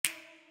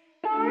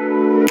Okay,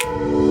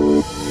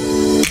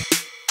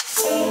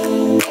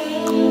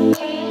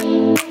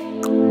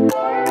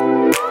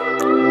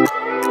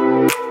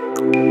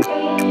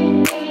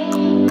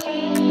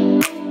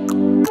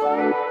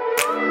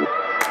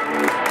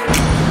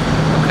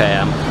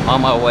 I'm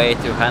on my way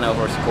to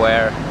Hanover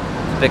Square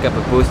to pick up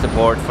a booster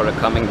board for the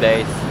coming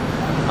days.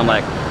 I'm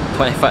like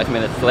 25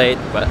 minutes late,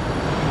 but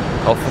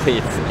hopefully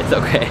it's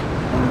okay.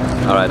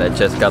 Alright, I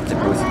just got the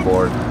booster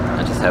board.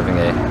 I'm just having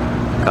a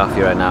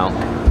coffee right now.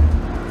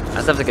 I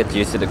just have to get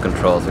used to the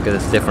controls because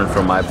it's different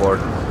from my board.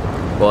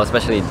 Well,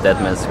 especially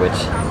Deadman switch.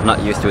 I'm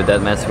not used to a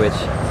Deadman switch.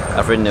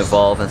 I've ridden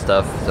Evolve and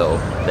stuff, so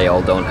they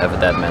all don't have a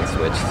Deadman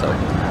switch. So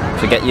I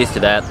should get used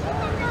to that.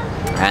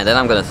 And then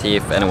I'm gonna see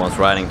if anyone's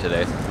riding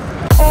today.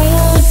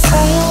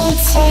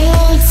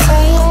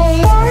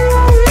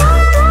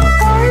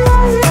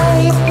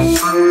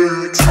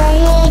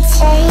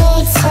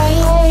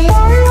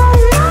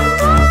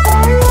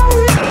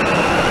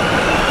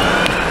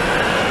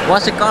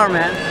 Watch the car,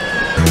 man.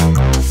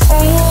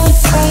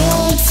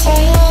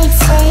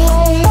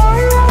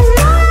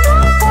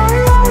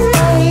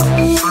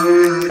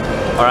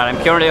 Alright,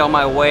 I'm currently on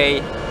my way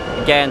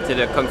again to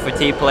the Kung Fu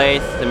Tea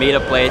place, the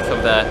meetup place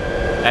of the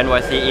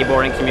NYC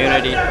eboarding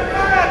community.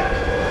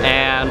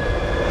 And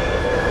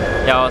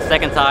yeah,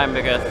 second time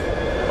because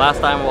last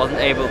time I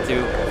wasn't able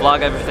to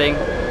vlog everything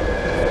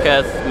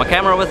because my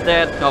camera was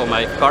dead. No,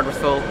 my card was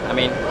full. I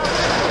mean,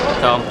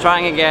 so I'm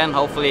trying again.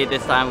 Hopefully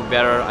this time will be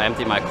better. I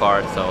emptied my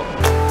card, so.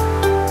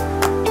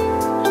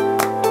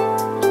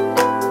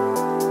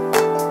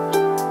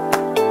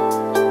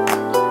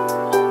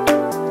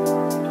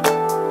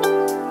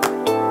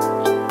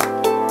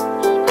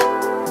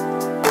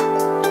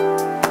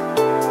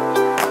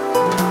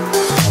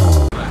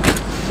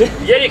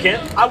 Yeah, you can.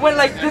 I went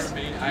like this.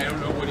 I don't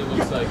know what he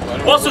looks like.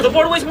 Well, so the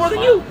board weighs more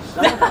than you.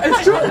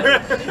 It's true.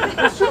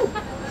 It's true.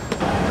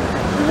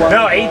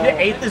 No,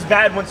 eighth is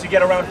bad once you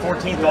get around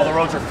 14th. All the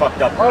roads are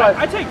fucked up. Alright.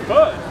 I take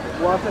first.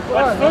 Well,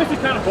 But first is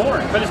kind of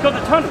boring, but it's got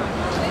the tunnel.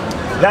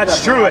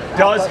 That's true. It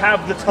does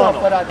have the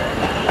tunnel.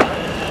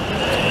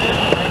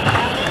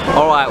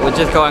 Alright, we're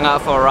just going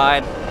out for a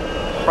ride.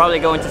 Probably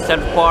going to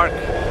Central Park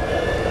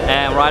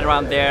and ride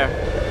around there.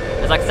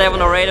 There's like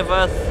 7 or 8 of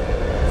us.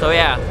 So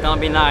yeah, it's gonna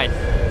be nice.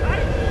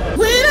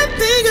 When I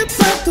think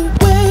about the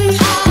way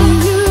we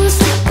used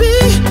to be,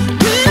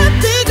 when I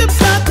think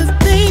about the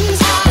things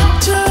you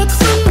took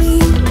from me,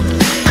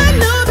 I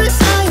know that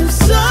I am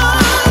so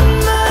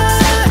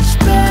much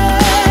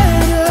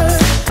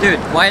better.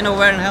 Dude, why are you not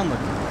wearing a helmet?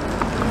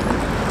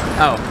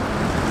 Oh.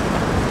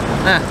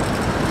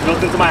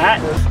 Built into my hat.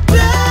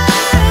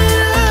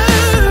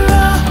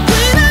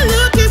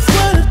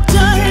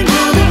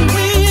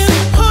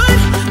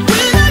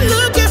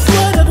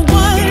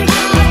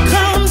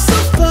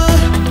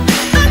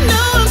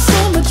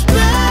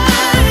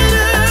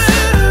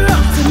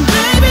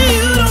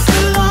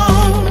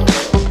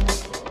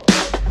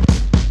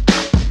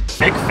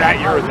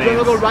 We're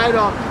gonna go right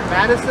on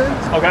Madison.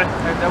 Okay.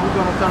 And then we're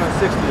gonna turn on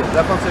 60th.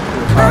 Left on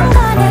 60th. I'm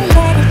gonna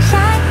let it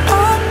shine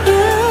on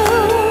you.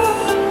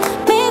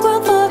 Make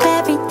room for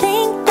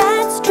everything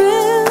that's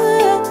true.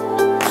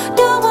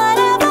 Do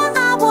whatever I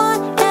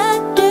wanna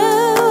do.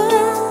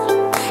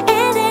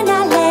 And then I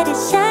let it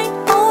shine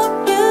on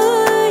you.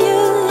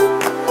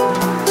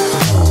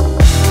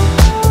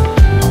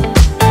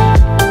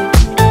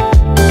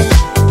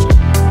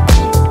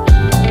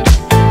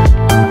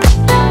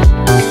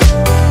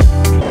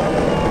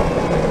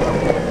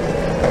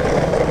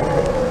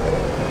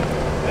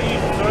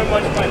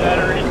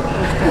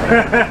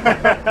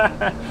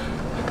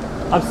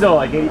 I'm still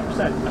like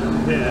 80%.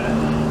 Yeah.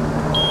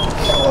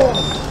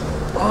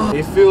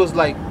 It feels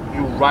like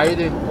you're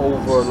riding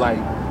over like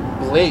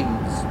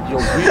blades. Your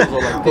wheels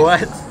are like this.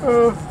 What?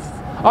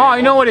 Oh,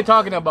 I know what you're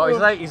talking about.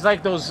 It's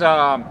like those.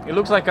 It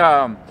looks like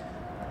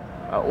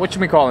what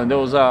you call it?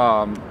 Those.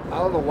 I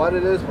don't know what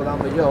it is, but I'm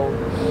like, yo.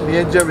 Me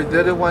and Jerry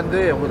did it one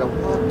day, and we're like,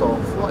 what the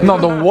fuck? No,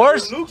 the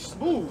worst. It looks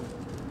smooth,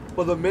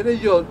 but the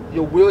minute your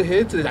wheel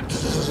hits it, like,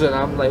 and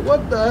I'm like,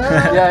 what the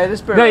hell? Yeah, it is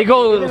pretty. No, you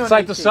go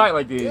side to side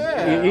like this.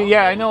 Yeah.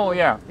 Yeah, I know.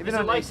 Yeah. Is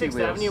it like 6th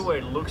Avenue where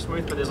it looks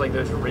smooth, but there's like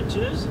those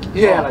ridges?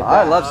 Yeah, like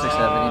I that. love 6th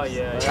Avenue.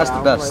 Yeah, That's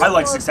the best. I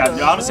like 6th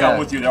Avenue. Honestly, I'm Yeah.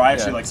 with you there. I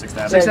actually like 6th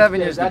Avenue. 6th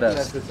Avenue is the That's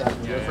best. 6th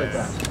Avenue. It's like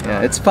that.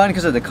 Yeah, it's fun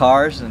because of the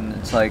cars, and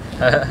it's like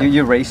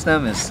you race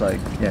them. It's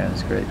like, yeah,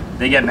 it's great.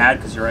 They get mad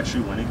because you're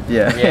actually winning.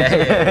 Yeah.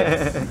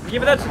 Yeah. Yeah,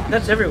 but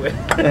that's everywhere.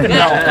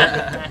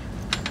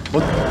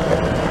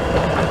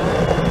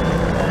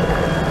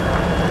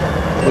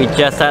 We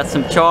just had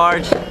some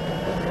charge.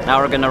 Now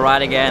we're gonna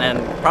ride again and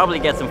probably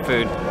get some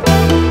food.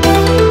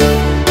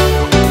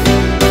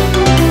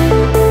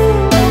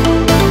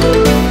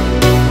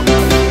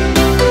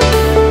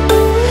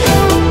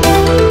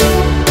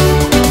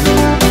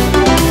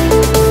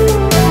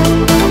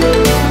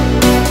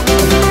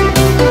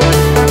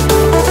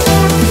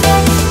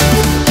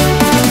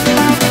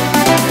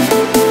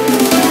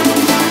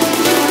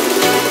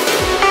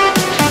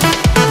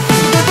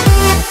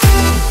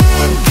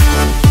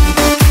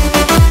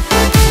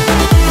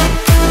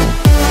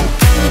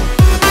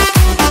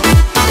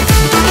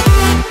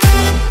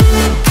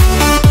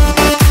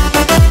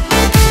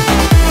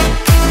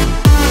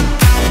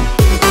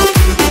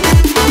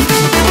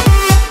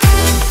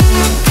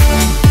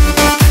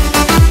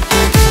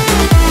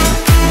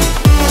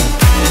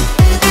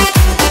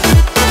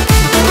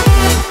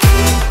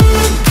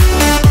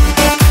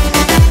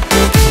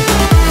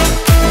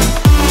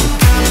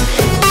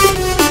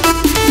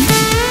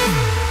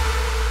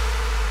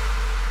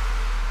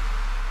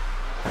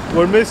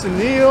 missing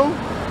Neil.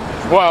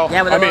 Well,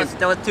 Yeah, but I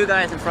there was two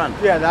guys in front.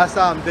 Yeah, that's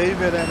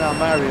David and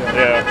Mario.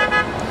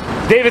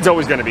 Yeah. David's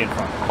always going to be in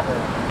front.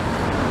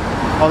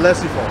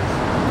 Unless he falls.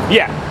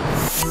 Yeah.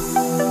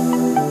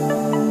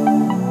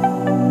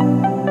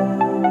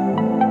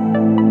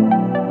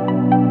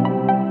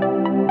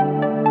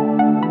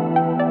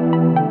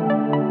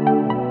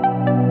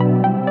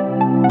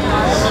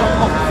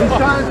 He's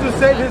trying to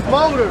save his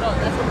motor.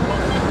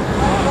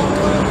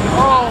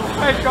 oh,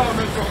 thank God,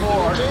 Mr.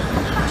 Ford.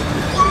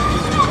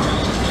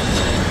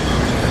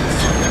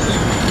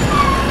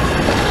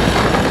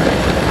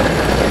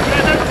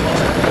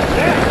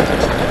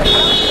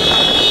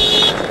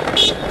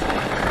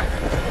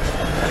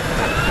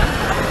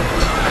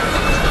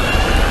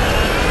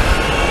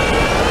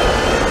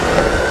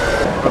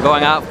 We're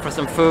going out for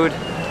some food.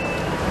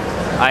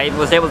 I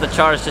was able to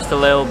charge just a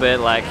little bit,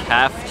 like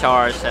half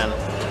charge, and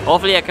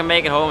hopefully I can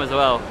make it home as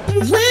well.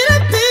 When I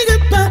think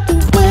about the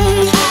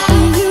way we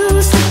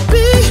used to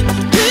be,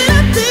 when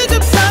I think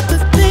about the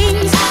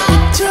things you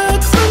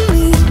took from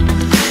me,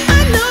 I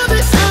know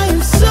that I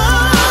am so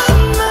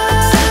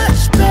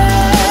much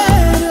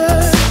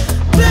Better.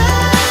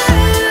 better.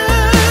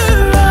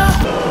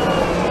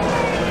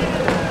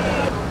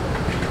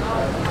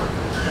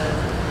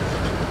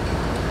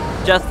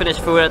 Just finished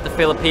food at the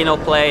Filipino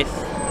place.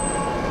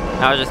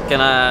 I was just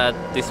gonna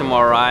do some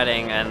more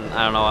riding, and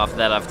I don't know, after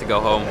that I have to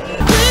go home. When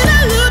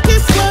I look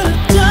at what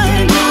I've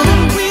done,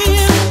 I'm really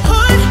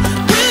hard.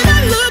 When I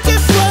look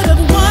at what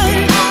I've won,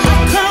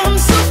 I've come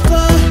so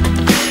far.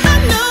 I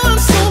know I'm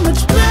so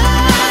much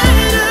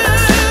better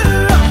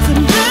off,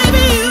 and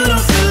baby, you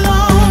don't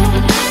belong.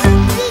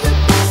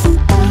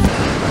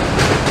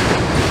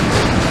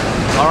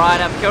 Alright,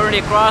 I'm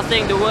currently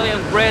crossing the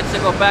Williams Bridge to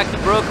go back to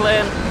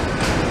Brooklyn.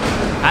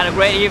 Had a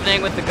great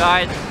evening with the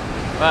guys,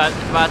 but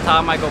it's about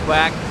time I go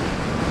back.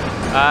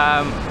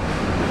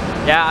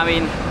 Yeah, I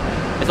mean,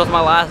 this was my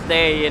last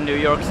day in New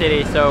York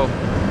City, so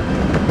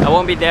I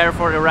won't be there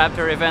for the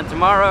Raptor event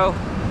tomorrow.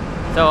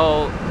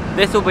 So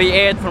this will be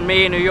it for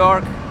me in New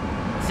York.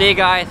 See you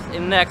guys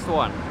in the next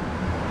one.